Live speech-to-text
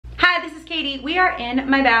Katie. We are in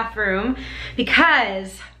my bathroom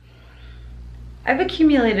because I've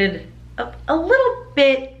accumulated a little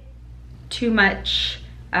bit too much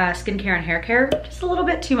skincare and hair care, just a little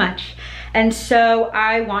bit too much. And so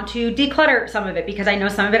I want to declutter some of it because I know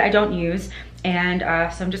some of it I don't use. And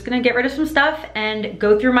so I'm just gonna get rid of some stuff and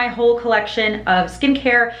go through my whole collection of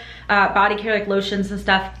skincare, body care like lotions and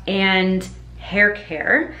stuff, and hair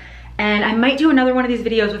care. And I might do another one of these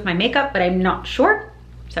videos with my makeup, but I'm not sure.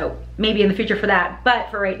 So maybe in the future for that. But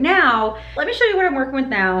for right now, let me show you what I'm working with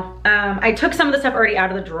now. I took some of the stuff already out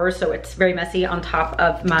of the drawer, so it's very messy on top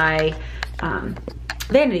of my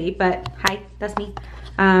vanity, but hi, that's me.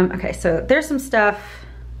 Okay, so there's some stuff,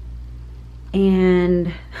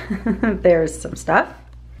 and there's some stuff.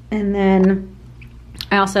 And then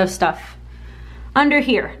I also have stuff under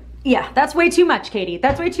here. Yeah, that's way too much, Katie.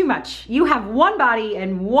 That's way too much. You have one body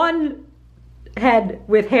and one head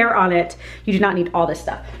with hair on it. You do not need all this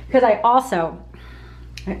stuff. Because I also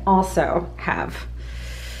have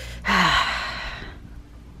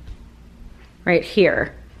right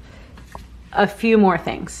here a few more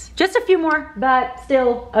things. Just a few more, but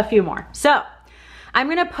still a few more. So I'm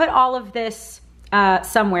gonna put all of this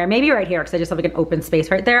somewhere, maybe right here, because I just have like an open space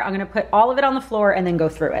right there. I'm gonna put all of it on the floor and then go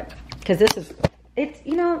through it. Because this is,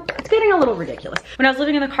 you know, it's getting a little ridiculous. When I was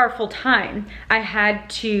living in the car full time, I had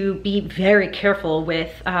to be very careful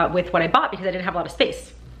with what I bought because I didn't have a lot of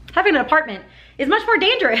space. Having an apartment is much more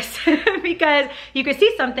dangerous because you could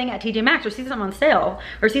see something at TJ Maxx or see something on sale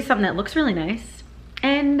or see something that looks really nice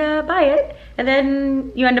and buy it, and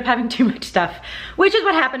then you end up having too much stuff, which is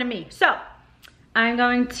what happened to me. So I'm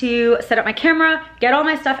going to set up my camera, get all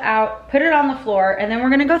my stuff out, put it on the floor, and then we're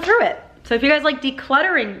gonna go through it. So if you guys like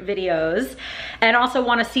decluttering videos and also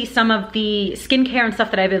wanna see some of the skincare and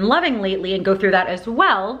stuff that I've been loving lately and go through that as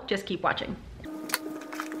well, just keep watching.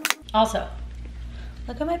 Also,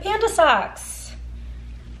 look at my panda socks.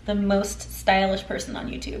 The most stylish person on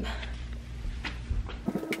YouTube.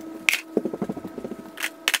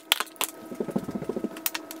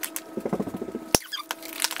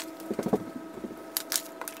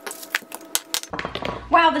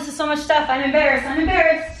 Wow, this is so much stuff. I'm embarrassed. I'm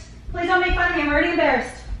embarrassed. Please don't make fun of me. I'm already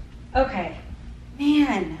embarrassed. Okay.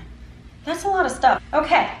 Man, that's a lot of stuff.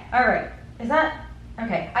 Okay. All right. Is that?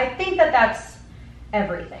 Okay. I think that that's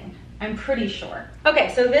everything. I'm pretty sure.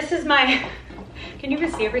 Okay. So this is my, can you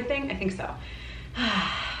even see everything? I think so.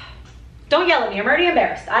 Don't yell at me. I'm already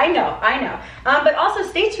embarrassed. I know. But also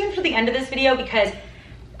stay tuned for the end of this video because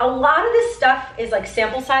a lot of this stuff is like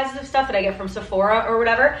sample sizes of stuff that I get from Sephora or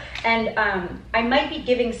whatever. And I might be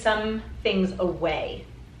giving some things away,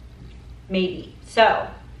 maybe. So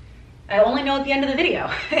I only know at the end of the video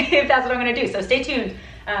if that's what I'm gonna do. So stay tuned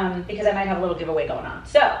because I might have a little giveaway going on.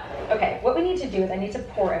 So, okay, what we need to do is I need to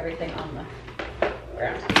pour everything on the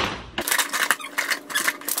ground.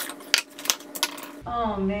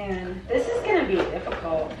 Oh man, this is gonna be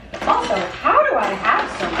difficult. Also, how do I have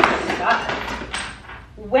so much stuff?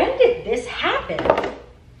 When did this happen?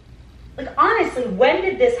 Like honestly, when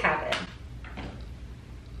did this happen?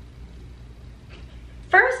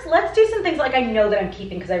 First, let's do some things like I know that I'm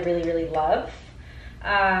keeping because I really, really love.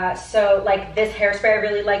 So like this hairspray I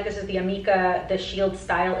really like. This is the Amika, the Shield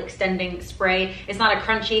Style Extending Spray. It's not a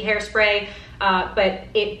crunchy hairspray, but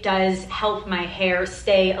it does help my hair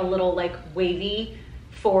stay a little like wavy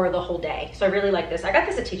for the whole day. So I really like this. I got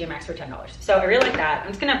this at TJ Maxx for $10. So I really like that. I'm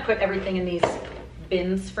just gonna put everything in these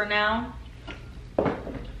bins for now.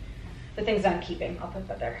 The things I'm keeping, I'll put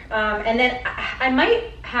that there. And then I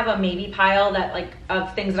might have a maybe pile that like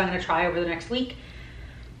of things that I'm gonna try over the next week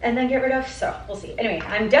and then get rid of, so we'll see. Anyway,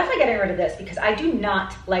 I'm definitely getting rid of this because I do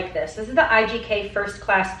not like this. This is the IGK First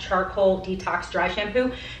Class Charcoal Detox Dry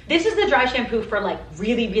Shampoo. This is the dry shampoo for like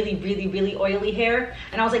really, really, really, really oily hair.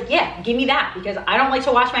 And I was like, yeah, give me that because I don't like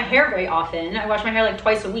to wash my hair very often. I wash my hair like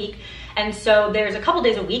twice a week. And so there's a couple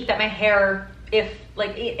days a week that my hair, if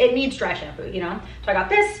like it needs dry shampoo, you know? So I got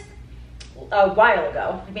this a while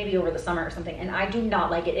ago, maybe over the summer or something, and I do not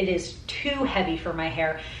like it. It is too heavy for my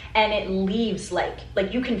hair and it leaves like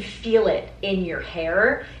you can feel it in your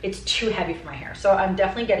hair. It's too heavy for my hair. So I'm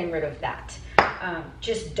definitely getting rid of that.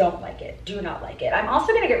 Just don't like it, do not like it. I'm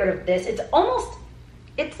also gonna get rid of this.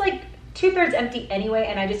 It's like 2/3 empty anyway,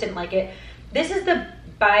 and I just didn't like it. This is the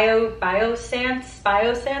Biosense.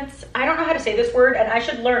 I don't know how to say this word, and I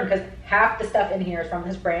should learn because half the stuff in here is from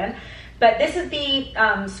this brand. But this is the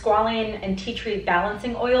squalane and tea tree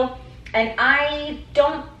balancing oil, and I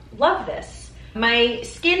don't love this. My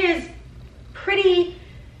skin is pretty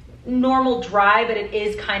normal dry, but it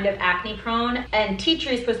is kind of acne prone, and tea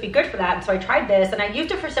tree is supposed to be good for that. And so I tried this and I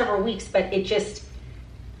used it for several weeks, but it just,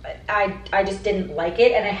 I just didn't like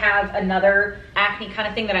it, and I have another acne kind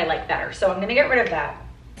of thing that I like better. So I'm gonna get rid of that.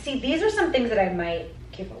 See, these are some things that I might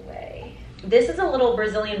give away. This is a little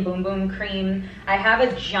Brazilian Boom Boom cream. I have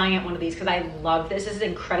a giant one of these because I love this. This is an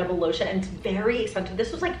incredible lotion, and it's very expensive.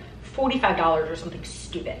 This was like $45 or something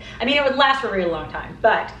stupid. I mean, it would last for a really long time,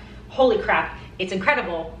 but holy crap, it's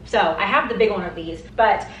incredible. So I have the big one of these,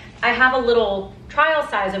 but I have a little trial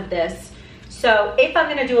size of this. So if I'm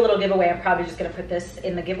gonna do a little giveaway, I'm probably just gonna put this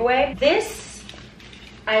in the giveaway. This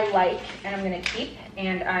I like, and I'm gonna keep,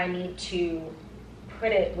 and I need to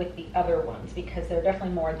put it with the other ones because they're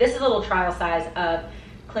definitely more. This is a little trial size of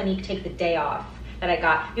Clinique Take the Day Off that I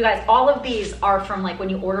got. You guys, all of these are from like when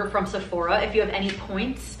you order from Sephora, if you have any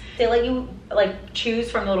points, they let you like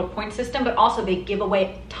choose from the little point system, but also they give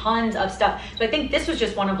away tons of stuff. So I think this was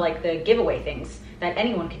just one of like the giveaway things that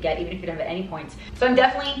anyone could get, even if you don't have any points. So I'm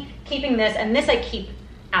definitely keeping this, and this I keep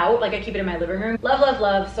out, like I keep it in my living room. Love, love,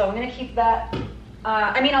 love. So I'm gonna keep that.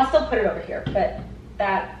 I mean, I'll still put it over here, but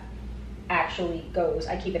that actually goes.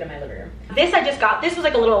 I keep it in my living room. This I just got. This was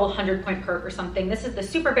like a little 100-point perk or something. This is the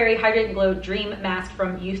Super Berry Hydrate and Glow Dream Mask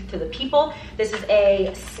from Youth to the People. This is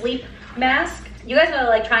a sleep mask. You guys know I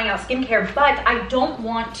like trying out skincare, but I don't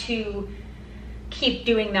want to keep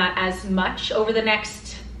doing that as much over the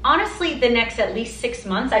next, honestly, the next at least 6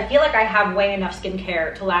 months. I feel like I have way enough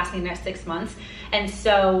skincare to last me the next 6 months. And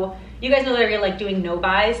so you guys know that I really like doing no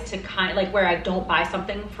buys, to kind of like where I don't buy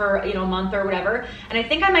something for, you know, a month or whatever. And I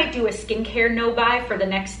think I might do a skincare no buy for the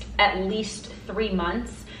next at least 3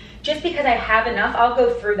 months, just because I have enough. I'll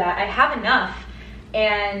go through that. I have enough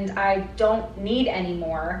and I don't need any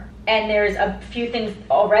more. And there's a few things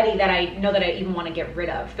already that I know that I even want to get rid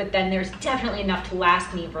of, but then there's definitely enough to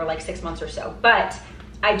last me for like 6 months or so. But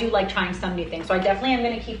I do like trying some new things. So I definitely am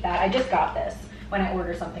going to keep that. I just got this when I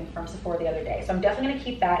ordered something from Sephora the other day. So I'm definitely going to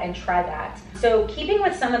keep that and try that. So keeping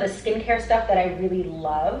with some of the skincare stuff that I really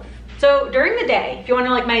love. So during the day, if you want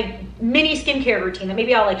to like my mini skincare routine that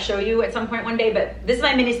maybe I'll like show you at some point one day, but this is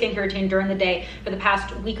my mini skincare routine during the day for the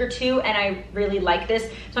past week or two, and I really like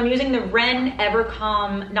this. So I'm using the Ren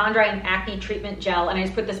Evercalm Non-Dry and Acne Treatment Gel, and I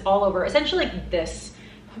just put this all over, essentially like this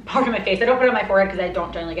part of my face. I don't put it on my forehead because I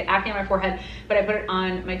don't generally get acne on my forehead, but I put it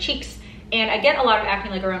on my cheeks. And I get a lot of acne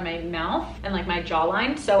like around my mouth and like my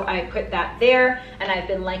jawline, so I put that there, and I've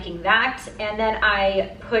been liking that. And then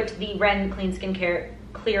I put the Ren Clean Skincare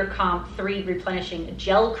Clear Comp 3 Replenishing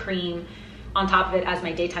Gel Cream on top of it as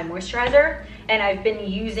my daytime moisturizer. And I've been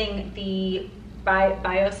using the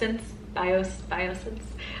Biosense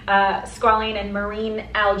Squalane and Marine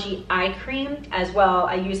Algae Eye Cream as well.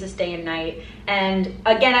 I use this day and night. And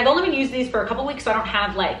again, I've only been using these for a couple weeks, so I don't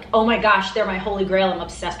have like, oh my gosh, they're my holy grail, I'm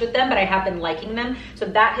obsessed with them, but I have been liking them. So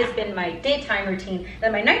that has been my daytime routine.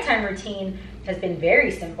 Then my nighttime routine has been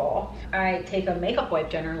very simple. I take a makeup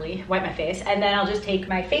wipe generally, wipe my face, and then I'll just take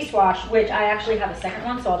my face wash, which I actually have a second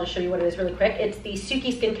one, so I'll just show you what it is really quick. It's the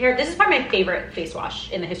Suki Skincare. This is probably my favorite face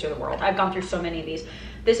wash in the history of the world. I've gone through so many of these.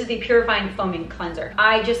 This is the Purifying Foaming Cleanser.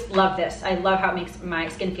 I just love this. I love how it makes my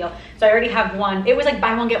skin feel. So I already have one. It was like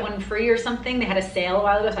buy one, get one free or something. They had a sale a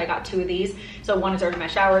while ago, so I got 2 of these. So one is already in my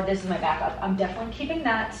shower. This is my backup. I'm definitely keeping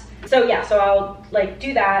that. So yeah, so I'll like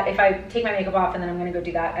do that. If I take my makeup off and then I'm gonna go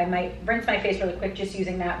do that, I might rinse my face really quick, just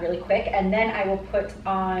using that really quick. And then I will put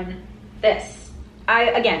on this.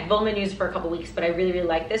 Again, I've only been used for a couple weeks, but I really, really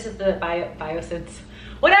like this. Is the Biosense,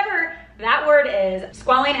 whatever that word is,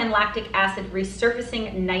 Squalane and Lactic Acid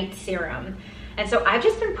Resurfacing Night Serum. And so I've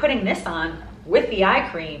just been putting this on with the eye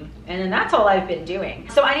cream, and then that's all I've been doing.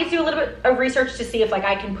 So I need to do a little bit of research to see if like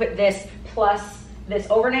I can put this plus this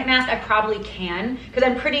overnight mask. I probably can, because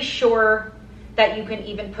I'm pretty sure that you can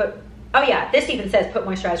even put, oh yeah, this even says put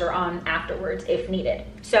moisturizer on afterwards if needed.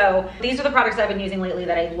 So these are the products I've been using lately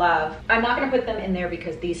that I love. I'm not gonna put them in there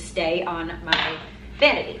because these stay on my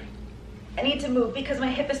vanity. I need to move because my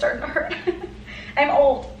hip is starting to hurt. I'm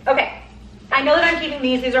old. Okay, I know that I'm keeping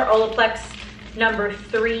these. These are Olaplex number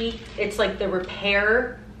 3. It's like the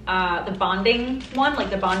repair, the bonding one,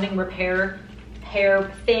 like the bonding repair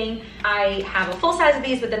hair thing. I have a full size of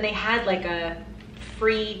these, but then they had like a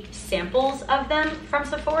free samples of them from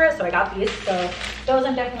Sephora, so I got these. So those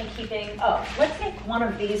I'm definitely keeping. Oh, let's make one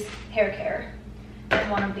of these hair care and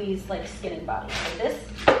one of these like skin and body. So this,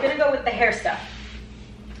 I'm gonna go with the hair stuff.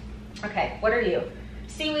 Okay, what are you?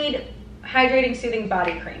 Seaweed Hydrating Soothing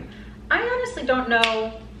Body Cream. I honestly don't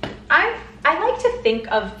know. I like to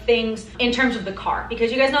think of things in terms of the car,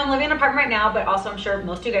 because you guys know I'm living in an apartment right now, but also I'm sure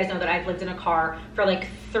most of you guys know that I've lived in a car for like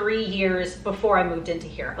 3 years before I moved into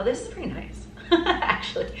here. Oh, this is pretty nice,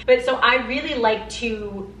 actually. But so I really like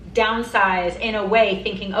to downsize in a way,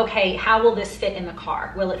 thinking, okay, how will this fit in the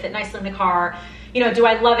car? Will it fit nicely in the car? you know, do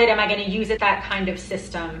I love it? Am I going to use it? That kind of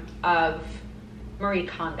system of Marie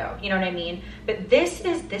Kondo, you know what I mean? But this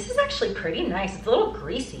is actually pretty nice. It's a little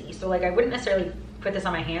greasy, so like I wouldn't necessarily put this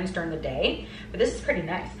on my hands during the day, but this is pretty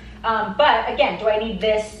nice. But again, do I need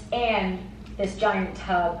this and this giant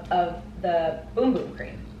tub of the Boom Boom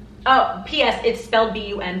cream? Oh, P.S. It's spelled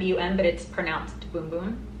B-U-M-B-U-M, but it's pronounced Boom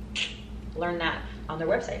Boom. Learn that on their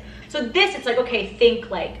website. So this, it's like, okay,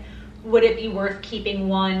 think like, would it be worth keeping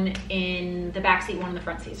one in the back seat, one in the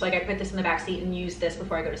front seat? So like I put this in the back seat and use this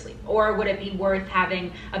before I go to sleep. Or would it be worth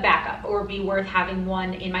having a backup, or be worth having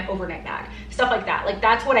one in my overnight bag? Stuff like that. Like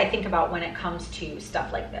that's what I think about when it comes to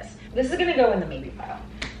stuff like this. This is gonna go in the maybe pile.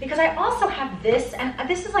 Because I also have this, and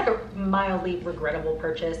this is like a mildly regrettable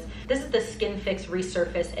purchase. This is the Skin Fix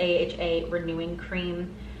Resurface AHA Renewing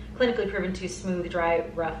Cream. Clinically proven to smooth, dry,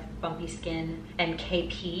 rough, bumpy skin, and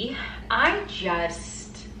KP. I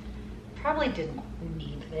just probably didn't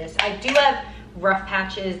need this. I do have rough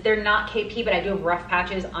patches. They're not KP, but I do have rough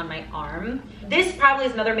patches on my arm. This probably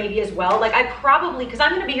is another maybe as well. Like I probably, because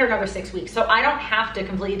I'm gonna be here another 6 weeks, so I don't have to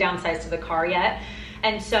completely downsize to the car yet.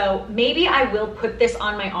 And so maybe I will put this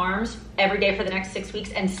on my arms every day for the next 6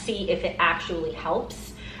 weeks and see if it actually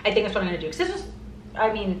helps. I think that's what I'm gonna do. Because this was,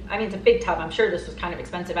 I mean, it's a big tub. I'm sure this was kind of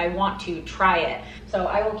expensive. I want to try it. So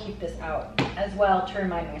I will keep this out as well to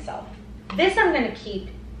remind myself. This I'm gonna keep,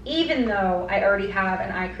 even though I already have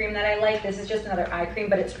an eye cream that I like. This is just another eye cream,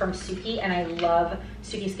 but it's from Suki, and I love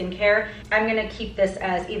Suki skincare. I'm gonna keep this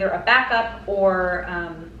as either a backup or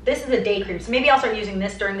this is a day cream. So maybe I'll start using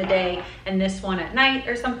this during the day and this one at night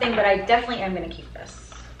or something, but I definitely am gonna keep this.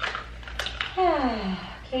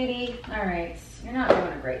 Katie, all right, you're not doing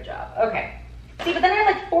a great job. Okay. See, but then I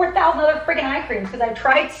have like 4,000 other friggin' eye creams because I've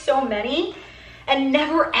tried so many and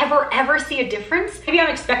never, ever, ever see a difference. Maybe I'm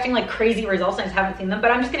expecting like crazy results and I just haven't seen them, but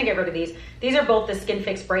I'm just gonna get rid of these. These are both the Skin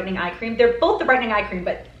Fix Brightening Eye Cream. They're both the Brightening Eye Cream,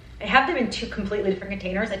 but I have them in two completely different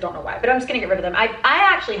containers. I don't know why, but I'm just gonna get rid of them. I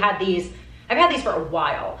actually had these, I've had these for a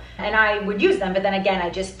while and I would use them, but then again, I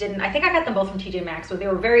just didn't. I think I got them both from TJ Maxx, so they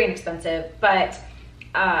were very inexpensive, but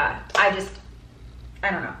I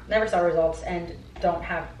don't know, never saw results and don't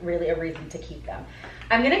have really a reason to keep them.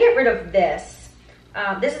 I'm gonna get rid of this.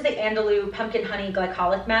 This is the Andalou Pumpkin Honey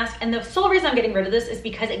Glycolic Mask, and the sole reason I'm getting rid of this is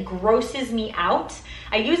because it grosses me out.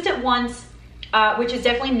 I used it once, which is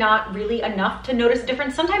definitely not really enough to notice a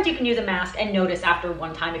difference. Sometimes you can use a mask and notice after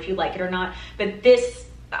one time if you like it or not, but this,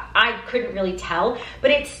 I couldn't really tell.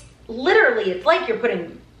 But it's literally, it's like you're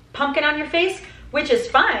putting pumpkin on your face, which is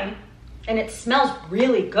fine, and it smells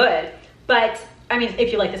really good, but, I mean,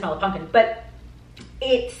 if you like the smell of pumpkin, but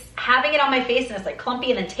it's having it on my face and it's like clumpy,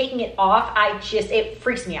 and then taking it off, it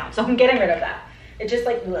freaks me out. So I'm getting rid of that. It just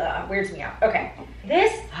like weirds me out. Okay,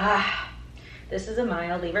 this is a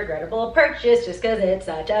mildly regrettable purchase just because it's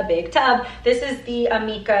such a big tub. This is the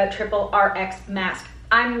Amika Triple RX Mask.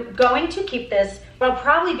 I'm going to keep this. What I'll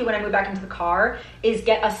probably do when I move back into the car is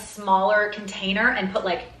get a smaller container and put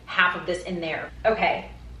like half of this in there. Okay.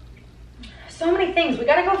 So many things. We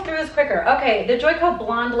gotta go through this quicker. Okay, the Joico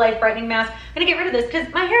Blonde Life Brightening Mask. I'm gonna get rid of this because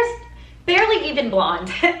my hair's barely even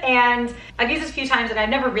blonde and I've used this a few times and I've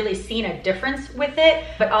never really seen a difference with it,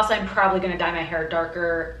 but also I'm probably gonna dye my hair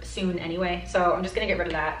darker soon anyway, so I'm just gonna get rid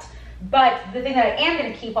of that. But the thing that I am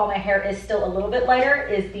gonna keep while my hair is still a little bit lighter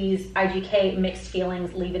is these IGK Mixed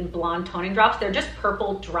Feelings Leave-In Blonde Toning Drops. They're just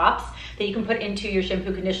purple drops that you can put into your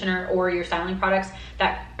shampoo, conditioner, or your styling products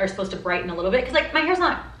that are supposed to brighten a little bit. Cause like my hair's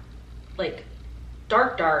not like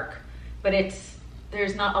dark, but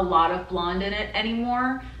there's not a lot of blonde in it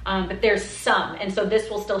anymore, but there's some, and so this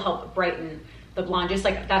will still help brighten the blonde. Just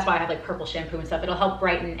like, that's why I have like purple shampoo and stuff. It'll help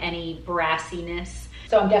brighten any brassiness.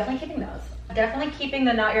 So I'm definitely keeping those. Definitely keeping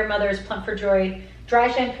the Not Your Mother's Plump for Joy dry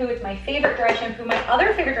shampoo. It's my favorite dry shampoo. My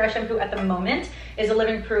other favorite dry shampoo at the moment is a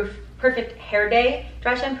Living Proof Perfect Hair Day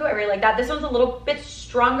dry shampoo. I really like that. This one's a little bit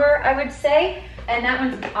stronger, I would say, and that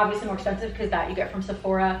one's obviously more expensive because that you get from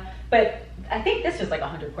Sephora, but I think this was like a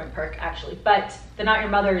 100-point perk actually. But the Not Your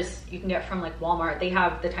Mother's you can get from like Walmart. They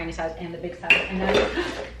have the tiny size and the big size, and that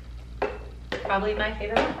is probably my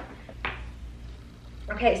favorite one.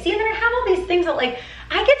 Okay, see, and then I have all these things that like,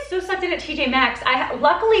 I get so sucked in at TJ Maxx. I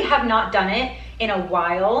luckily have not done it in a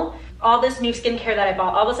while. All this new skincare that I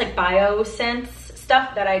bought, all this like BioSense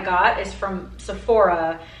stuff that I got is from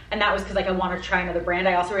Sephora, and that was because like I wanted to try another brand.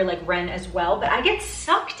 I also really like Ren as well, but I get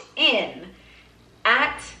sucked in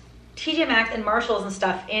at TJ Maxx and Marshalls and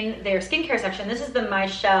stuff in their skincare section. This is the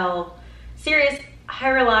Michelle Serious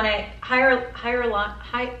Hyaluronic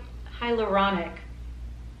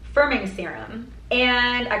Firming Serum.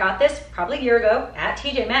 And I got this probably a year ago at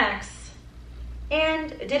TJ Maxx And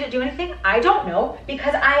did it do anything? I don't know,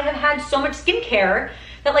 because I have had so much skincare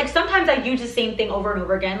that like sometimes I use the same thing over and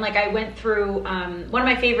over again. Like I went through, one of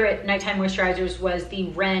my favorite nighttime moisturizers was the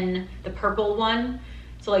Ren, the purple one.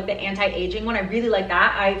 So like the anti-aging one, I really like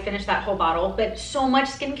that. I finished that whole bottle, but so much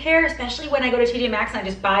skincare, especially when I go to TJ Maxx and I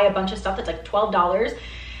just buy a bunch of stuff that's like $12.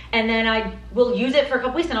 And then I will use it for a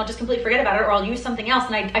couple weeks and I'll just completely forget about it, or I'll use something else.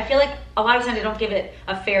 And I feel like a lot of times I don't give it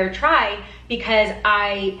a fair try because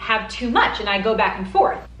I have too much and I go back and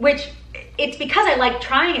forth, which it's because I like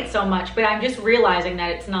trying it so much, but I'm just realizing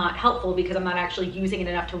that it's not helpful because I'm not actually using it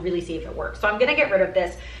enough to really see if it works. So I'm gonna get rid of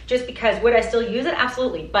this just because would I still use it?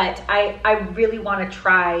 Absolutely, but I really wanna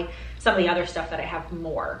try some of the other stuff that I have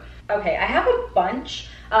more. Okay, I have a bunch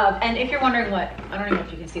of, and if you're wondering what, I don't even know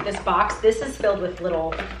if you can see this box, this is filled with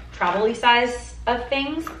little travel-y size of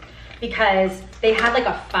things because they had like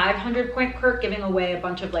a 500 point perk giving away a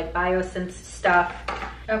bunch of like Biosense stuff.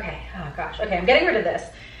 Okay, oh gosh, okay, I'm getting rid of this.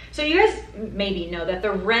 So you guys maybe know that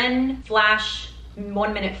the Ren Flash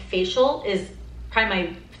 1 Minute Facial is probably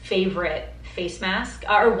my favorite face mask,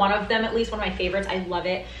 or one of them at least, one of my favorites. I love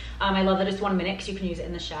it. I love that it's 1 minute because you can use it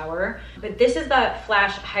in the shower. But this is the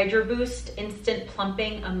Flash Hydro Boost Instant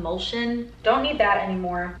Plumping Emulsion. Don't need that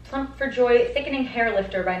anymore. Plump for Joy Thickening Hair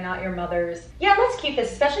Lifter by Not Your Mother's. Yeah, let's keep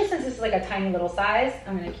this, especially since this is like a tiny little size.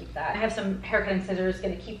 I'm gonna keep that. I have some hair cutting scissors,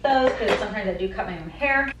 gonna keep those because sometimes I do cut my own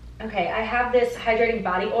hair. Okay, I have this hydrating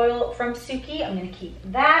body oil from Suki. I'm gonna keep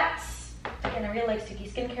that. Again, I really like Suki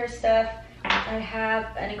skincare stuff. I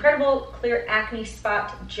have an incredible clear acne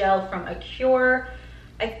spot gel from Acure.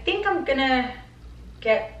 I think I'm gonna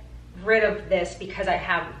get rid of this because I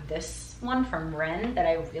have this one from Ren that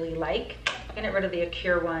I really like. I'm gonna get rid of the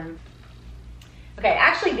Acure one. Okay,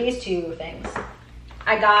 actually these two things.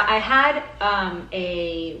 I had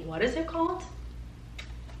what is it called?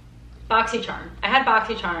 BoxyCharm. I had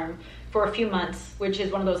BoxyCharm for a few months, which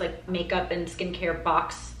is one of those like makeup and skincare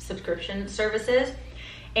box subscription services.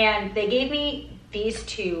 And they gave me these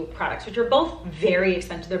two products, which are both very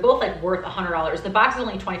expensive. They're both like worth $100. The box is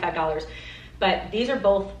only $25, but these are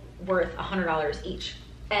both worth $100 each.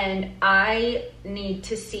 And I need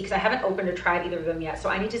to see, because I haven't opened or tried either of them yet, so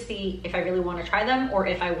I need to see if I really want to try them or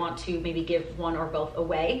if I want to maybe give one or both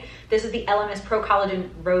away. This is the LMS Pro Collagen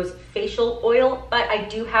Rose Facial Oil, but I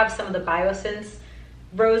do have some of the Biosense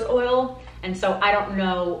Rose Oil, and so I don't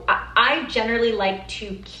know. I generally like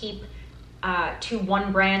to keep to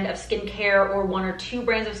one brand of skincare or one or two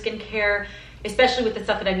brands of skincare, especially with the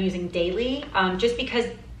stuff that I'm using daily, just because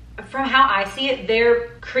from how I see it,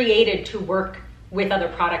 they're created to work with other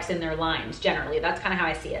products in their lines. Generally, that's kind of how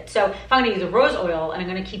I see it. So if I'm gonna use a rose oil and I'm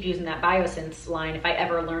gonna keep using that Biosense line, if I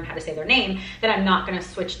ever learn how to say their name, then I'm not gonna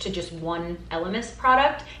switch to just one Elemis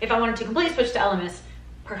product. If I wanted to completely switch to Elemis,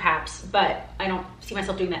 perhaps, but I don't see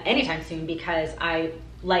myself doing that anytime soon because I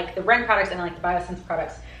like the Ren products and I like the Biosense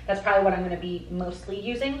products. That's probably what I'm gonna be mostly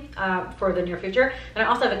using for the near future. And I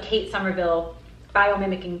also have a Kate Somerville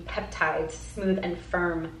Biomimicking Peptides Smooth and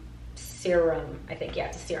Firm Serum, I think, yeah,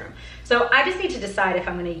 it's a serum. So I just need to decide if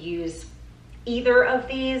I'm gonna use either of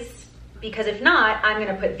these, because if not, I'm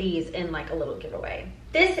gonna put these in like a little giveaway.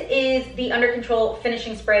 This is the Under Control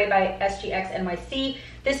Finishing Spray by SGX NYC.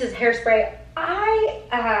 This is hairspray.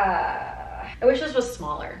 I wish this was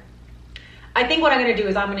smaller. I think what I'm gonna do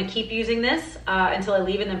is I'm gonna keep using this until I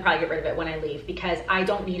leave and then probably get rid of it when I leave, because I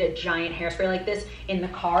don't need a giant hairspray like this in the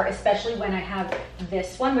car, especially when I have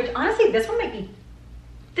this one, which honestly, this one might be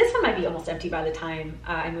almost empty by the time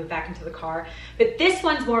I move back into the car. But this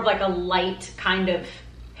one's more of like a light kind of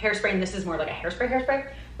hairspray, and this is more like a hairspray.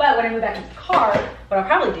 But when I move back into the car, what I'll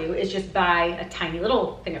probably do is just buy a tiny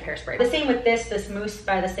little thing of hairspray. The same with this mousse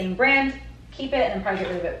by the same brand. Keep it and then probably get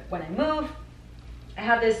rid of it when I move. I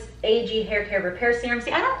have this AG Hair Care Repair Serum.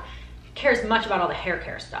 See, I don't care as much about all the hair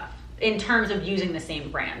care stuff in terms of using the same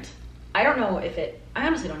brand. I don't know if it, I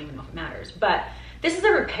honestly don't even know if it matters, but this is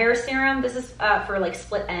a repair serum. This is for like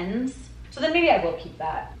split ends. So then maybe I will keep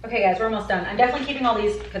that. Okay guys, we're almost done. I'm definitely keeping all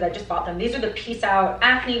these because I just bought them. These are the Peace Out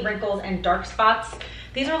Acne, Wrinkles, and Dark Spots.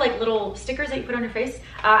 These are like little stickers that you put on your face.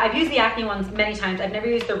 I've used the acne ones many times. I've never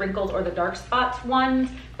used the wrinkles or the dark spots ones,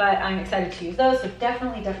 but I'm excited to use those. So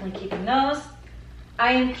definitely keeping those.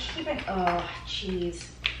 I am keeping, oh geez.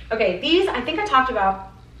 Okay, these, I think I talked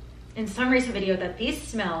about in some recent video that these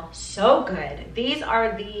smell so good. These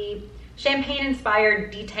are the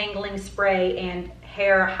champagne-inspired detangling spray and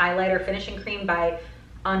hair highlighter finishing cream by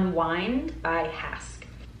Unwind by Hask.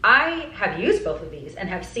 I have used both of these and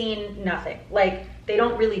have seen nothing. Like, they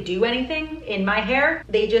don't really do anything in my hair.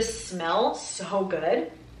 They just smell so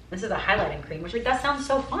good. This is a highlighting cream, which like, that sounds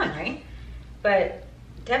so fun, right? But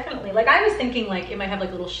definitely, like I was thinking like it might have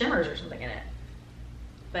like little shimmers or something in it.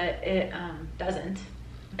 but it doesn't.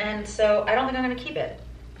 And so I don't think I'm gonna keep it.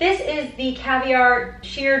 This is the Caviar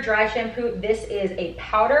Sheer Dry Shampoo. This is a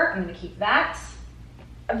powder. I'm gonna keep that.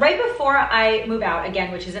 Right before I move out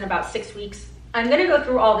again, which is in about 6 weeks, I'm gonna go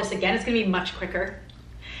through all this again. It's gonna be much quicker,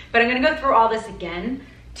 but I'm gonna go through all this again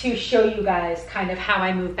to show you guys kind of how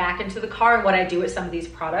I move back into the car and what I do with some of these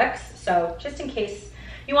products. So just in case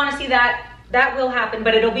you wanna see that, that will happen,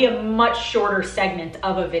 but it'll be a much shorter segment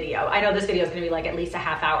of a video. I know this video is gonna be like at least a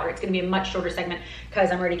half hour. It's gonna be a much shorter segment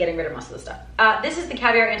because I'm already getting rid of most of the stuff. This is the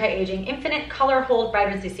Caviar Anti-Aging Infinite Color Hold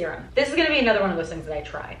Vitamin C Serum. This is gonna be another one of those things that I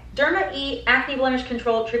try. Derma E Acne Blemish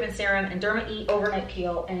Control Treatment Serum and Derma E Overnight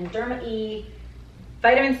Peel and Derma E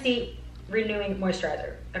Vitamin C Renewing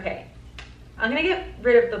Moisturizer. Okay, I'm gonna get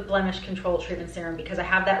rid of the Blemish Control Treatment Serum because I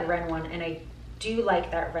have that Ren one and I do like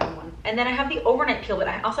that red one. And then I have the overnight peel, but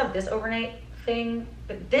I also have this overnight thing,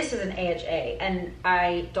 but this is an AHA and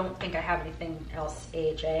I don't think I have anything else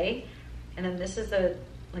AHA. And then this is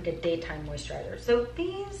like a daytime moisturizer. So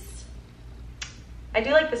these, I do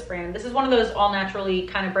like this brand. This is one of those all naturally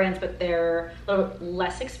kind of brands, but they're a little bit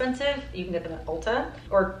less expensive. You can get them at Ulta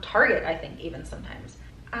or Target, I think, even sometimes.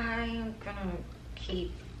 I'm gonna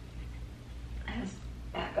keep as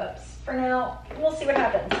backups for now. We'll see what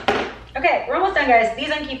happens. Okay, we're almost done, guys.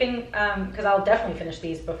 These I'm keeping because I'll definitely finish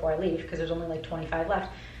these before I leave because there's only like 25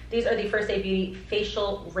 left. These are the First Aid Beauty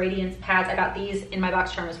Facial Radiance Pads. I got these in my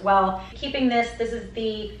box charm as well. Keeping this is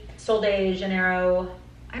the Sol de Janeiro.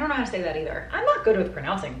 I don't know how to say that either. I'm not good with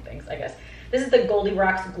pronouncing things, I guess. This is the Goldie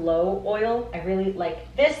Rocks Glow Oil. I really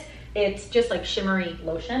like this. It's just like shimmery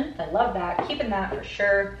lotion. I love that. Keeping that for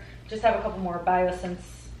sure. Just have a couple more BioSense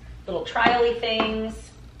little trial-y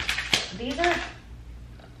things. These are,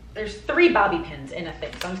 there's 3 bobby pins in a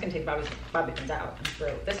thing, so I'm just gonna take the bobby pins out and throw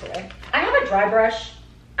it this way. I have a dry brush.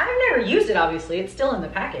 I've never used it, obviously. It's still in the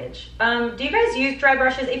package. Do you guys use dry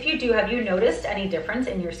brushes? If you do, have you noticed any difference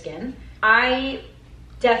in your skin? I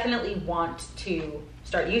definitely want to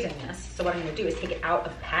start using this. So what I'm gonna do is take it out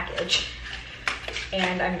of the package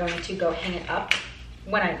and I'm going to go hang it up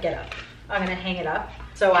when I get up. I'm gonna hang it up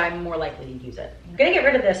so I'm more likely to use it. I'm gonna get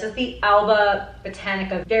rid of this. This is the Alba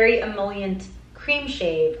Botanica Very Emollient Cream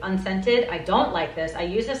Shave Unscented. I don't like this. I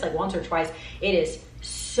use this like once or twice. It is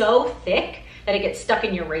so thick that it gets stuck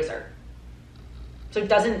in your razor. So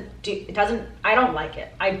I don't like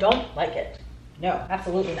it. I don't like it. No,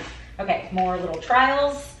 absolutely not. Okay, more little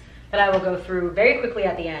trials that I will go through very quickly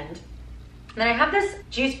at the end. And then I have this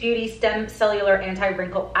Juice Beauty Stem Cellular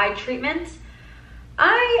Anti-Wrinkle Eye Treatment.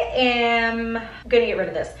 I am gonna get rid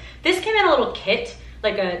of this. This came in a little kit,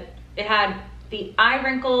 it had the eye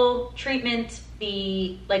wrinkle treatment,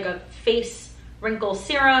 like a face wrinkle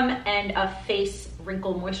serum and a face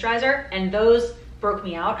wrinkle moisturizer, and those broke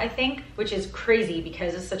me out, I think, which is crazy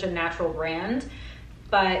because it's such a natural brand.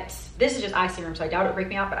 But this is just eye serum, so I doubt it'll break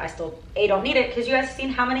me out, but I still don't need it because you guys have seen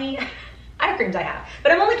how many eye creams I have.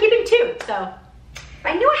 But I'm only keeping 2, so.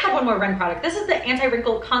 I knew I had one more Ren product. This is the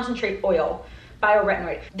Anti-Wrinkle Concentrate Oil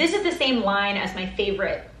Bioretinoid. This is the same line as my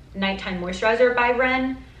favorite nighttime moisturizer by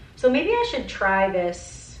Ren. So maybe I should try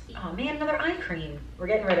this. Oh man, another eye cream. We're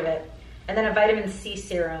getting rid of it. And then a vitamin C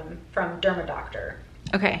serum from Dermadoctor.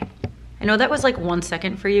 Okay, I know that was like 1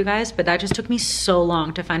 second for you guys, but that just took me so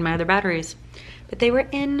long to find my other batteries. But they were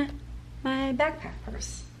in my backpack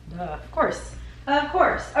purse. Of course, of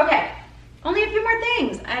course. Okay, only a few more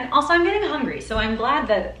things. And also I'm getting hungry, so I'm glad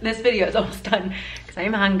that this video is almost done because I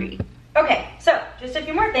am hungry. Okay, so just a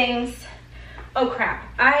few more things. Oh crap,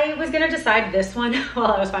 I was gonna decide this one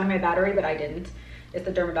while I was finding my battery, but I didn't. It's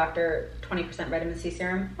the Dermadoctor 20% vitamin C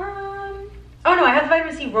serum. Oh no, I have the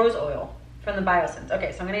vitamin C rose oil from the BioSense.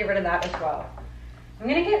 Okay, so I'm gonna get rid of that as well. I'm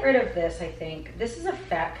gonna get rid of this, I think. This is a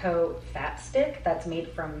Fatco fat stick that's made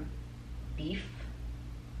from beef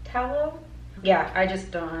tallow. Yeah, I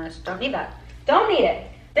just don't need that. Don't need it.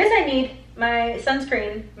 This I need, my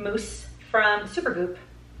sunscreen mousse from Supergoop.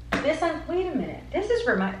 This one, wait a minute. This is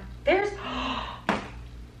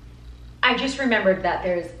I just remembered that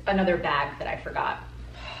there's another bag that I forgot.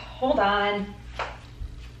 Hold on.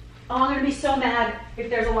 Oh, I'm gonna be so mad if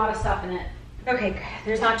there's a lot of stuff in it. Okay,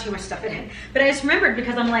 there's not too much stuff in it. But I just remembered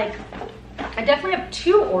because I'm like, I definitely have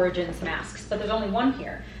 2 Origins masks, but there's only 1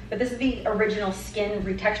 here. But this is the original skin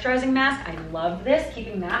retexturizing mask. I love this,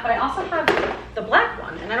 keeping that. But I also have the black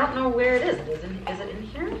one, and I don't know where it is. Is it in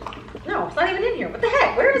here? No, it's not even in here. What the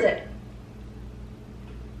heck? Where is it?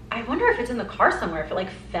 I wonder if it's in the car somewhere, if it like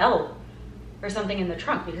fell or something in the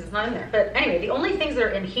trunk because it's not in there. But anyway, the only things that are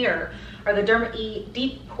in here are the Derma E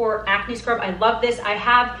Deep Pore Acne Scrub. I love this. I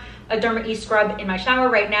have a Derma E scrub in my shower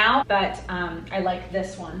right now, but I like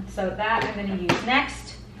this one. So that I'm gonna use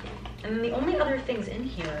next. And then the only other things in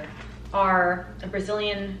here are a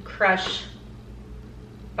Brazilian Crush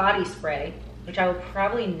body spray, which I will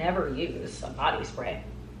probably never use, a body spray.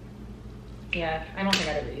 Yeah, I don't think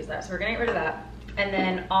I'd ever use that, so we're gonna get rid of that. And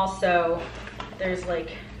then also, there's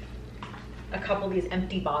like a couple of these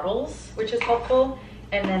empty bottles, which is helpful.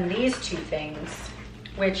 And then these two things,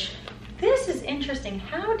 which, this is interesting.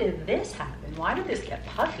 How did this happen? Why did this get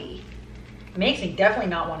puffy? It makes me definitely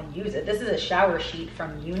not want to use it. This is a shower sheet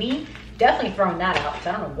from uni. Definitely throwing that out because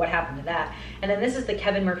I don't know what happened to that. And then this is the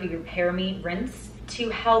Kevin Murphy Repair Me rinse to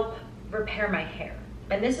help repair my hair.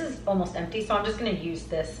 And this is almost empty, so I'm just gonna use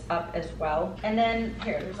this up as well. And then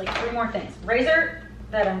here, there's like 3 more things. Razor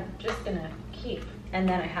that I'm just gonna keep. And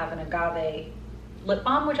then I have an agave lip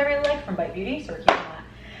balm, which I really like from Bite Beauty, so we're keeping that.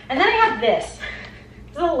 And then I have this.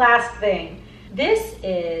 This is the last thing. This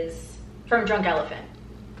is from Drunk Elephant.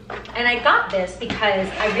 And I got this because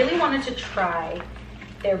I really wanted to try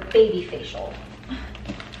their baby facial.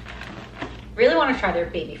 Really want to try their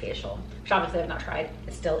baby facial, which obviously I've not tried.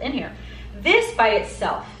 It's still in here. This by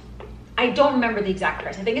itself, I don't remember the exact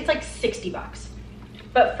price. I think it's like 60 bucks.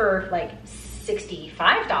 But for like $65,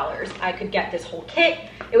 I could get this whole kit.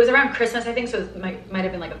 It was around Christmas, I think, so it might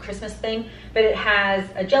have been like a Christmas thing. But it has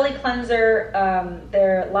a jelly cleanser,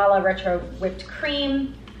 their Lala Retro whipped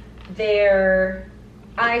cream, their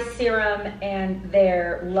eye serum, and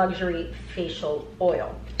their luxury facial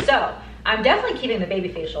oil. So I'm definitely keeping the baby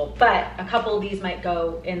facial, but a couple of these might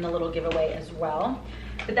go in the little giveaway as well.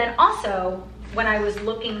 But then also, when I was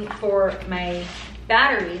looking for my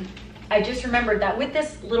battery, I just remembered that with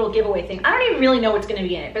this little giveaway thing, I don't even really know what's gonna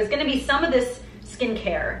be in it, but it's gonna be some of this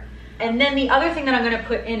skincare. And then the other thing that I'm gonna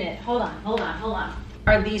put in it, hold on,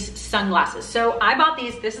 are these sunglasses. So I bought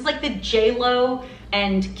these. This is like the J.Lo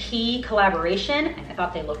and Key collaboration, and I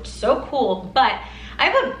thought they looked so cool, but I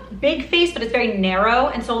have a big face, but it's very narrow,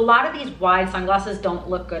 and so a lot of these wide sunglasses don't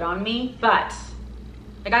look good on me, but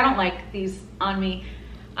like I don't like these on me.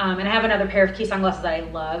 And I have another pair of Key sunglasses that I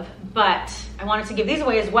love, but I wanted to give these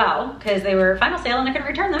away as well because they were final sale and I couldn't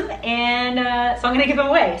return them, and so I'm gonna give them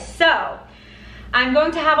away. So I'm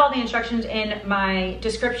going to have all the instructions in my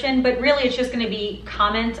description, but really it's just gonna be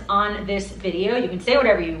comment on this video. You can say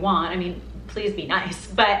whatever you want. I mean, please be nice,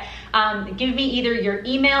 but give me either your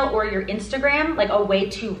email or your Instagram, like a way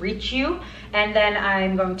to reach you. And then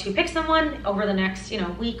I'm going to pick someone over the next,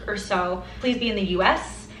 week or so. Please be in the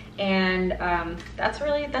US. And that's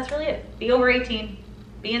really it. Be over 18,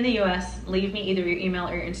 be in the US, leave me either your email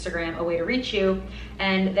or your Instagram, a way to reach you,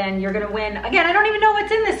 and then you're gonna win. Again, I don't even know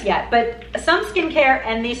what's in this yet, but some skincare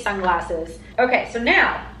and these sunglasses. Okay, so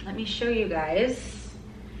now let me show you guys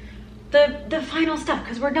the final stuff,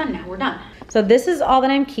 because we're done now, we're done. So this is all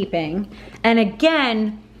that I'm keeping. And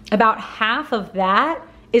again, about half of that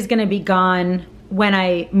is gonna be gone when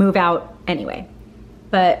I move out anyway.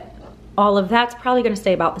 But all of that's probably gonna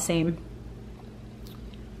stay about the same.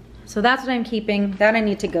 So that's what I'm keeping. That I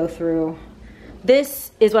need to go through.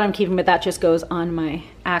 This is what I'm keeping, but that just goes on my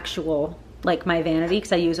actual, like my vanity,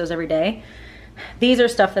 because I use those every day. These are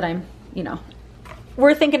stuff that I'm,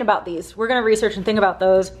 we're thinking about these. We're gonna research and think about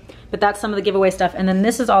those, but that's some of the giveaway stuff. And then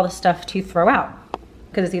this is all the stuff to throw out,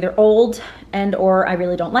 because it's either old and or I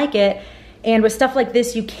really don't like it. And with stuff like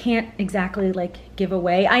this, you can't exactly like give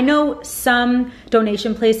away. I know some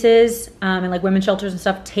donation places and like women's shelters and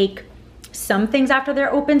stuff take some things after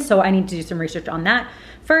they're open. So I need to do some research on that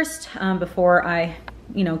first before I,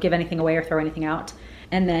 give anything away or throw anything out.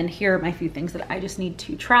 And then here are my few things that I just need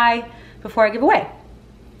to try before I give away.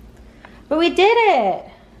 But we did it.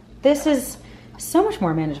 This is so much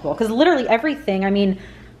more manageable because literally everything,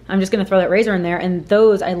 I'm just gonna throw that razor in there, and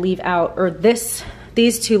those I leave out, or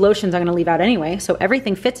these 2 lotions I'm gonna leave out anyway. So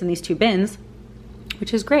everything fits in these 2 bins,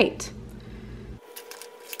 which is great.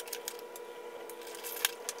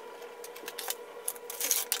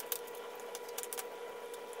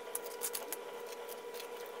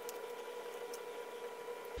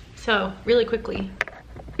 So really quickly,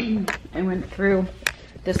 I went through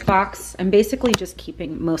this box. I'm basically just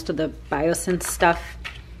keeping most of the Biosense stuff,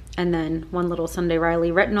 and then one little Sunday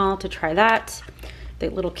Riley retinol to try that. The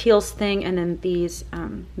little Kiehl's thing, and then these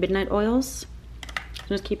midnight oils. I'm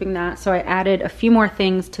just keeping that. So I added a few more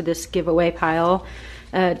things to this giveaway pile.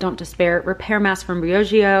 Don't Despair repair mask from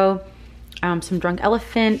Briogeo, some Drunk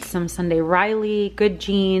Elephant, some Sunday Riley, Good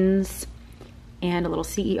Jeans, and a little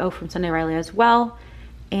CEO from Sunday Riley as well.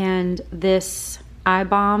 And this eye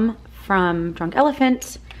balm from Drunk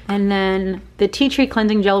Elephant, and then the tea tree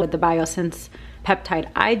cleansing gel with the Biosense peptide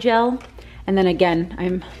eye gel. And then again,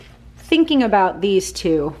 I'm thinking about these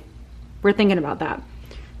 2. We're thinking about that.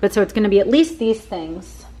 But so it's gonna be at least these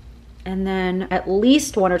things. And then at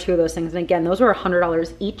least one or two of those things. And again, those were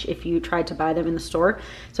 $100 each if you tried to buy them in the store.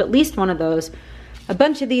 So at least one of those. A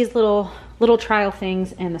bunch of these little trial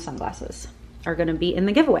things and the sunglasses are gonna be in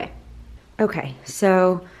the giveaway. Okay,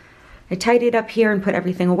 so I tidied up here and put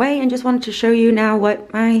everything away and just wanted to show you now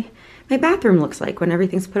what my bathroom looks like when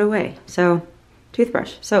everything's put away. So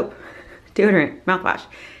toothbrush, soap, deodorant, mouthwash,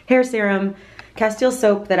 hair serum, Castile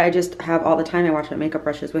soap that I just have all the time. I wash my makeup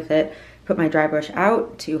brushes with it. Put my dry brush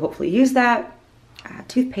out to hopefully use that.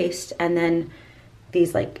 Toothpaste, and then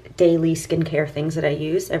these like daily skincare things that I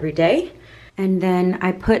use every day. And then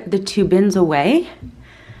I put the 2 bins away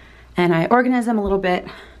and I organize them a little bit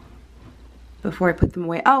before I put them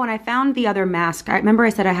away. Oh, and I found the other mask. I remember I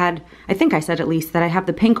said I think I said at least that I have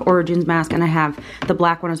the pink Origins mask and I have the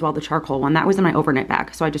black one as well, the charcoal one. That was in my overnight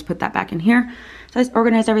bag. So I just put that back in here. So I just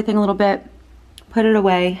organized everything a little bit, put it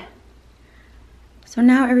away. So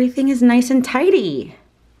now everything is nice and tidy.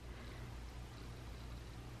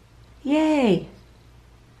 Yay.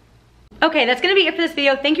 Okay, that's gonna be it for this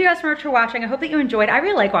video. Thank you guys so much for watching. I hope that you enjoyed. I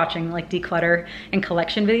really like watching like declutter and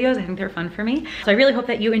collection videos. I think they're fun for me. So I really hope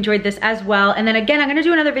that you enjoyed this as well. And then again, I'm gonna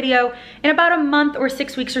do another video in about a month or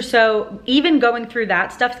 6 weeks or so. Even going through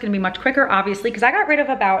that stuff is gonna be much quicker, obviously, because I got rid of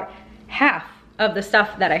about half of the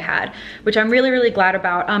stuff that I had, which I'm really, really glad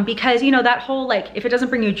about, because you know, that whole like, if it doesn't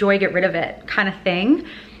bring you joy, get rid of it kind of thing.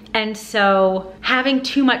 And so having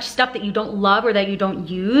too much stuff that you don't love or that you don't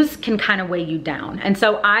use can kind of weigh you down. And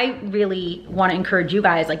so I really want to encourage you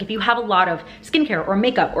guys, like if you have a lot of skincare or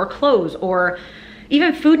makeup or clothes or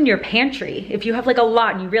even food in your pantry, if you have like a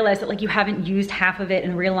lot and you realize that like you haven't used half of it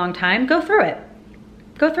in a real long time, go through it.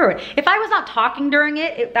 Go through it. If I was not talking during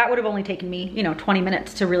it, that would have only taken me, you know, 20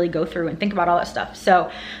 minutes to really go through and think about all that stuff.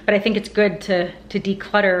 So, but I think it's good to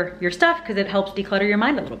declutter your stuff because it helps declutter your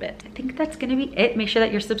mind a little bit. I think that's gonna be it. Make sure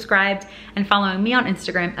that you're subscribed and following me on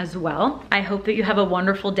Instagram as well. I hope that you have a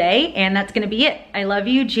wonderful day, and that's gonna be it. I love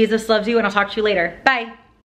you, Jesus loves you, and I'll talk to you later. Bye.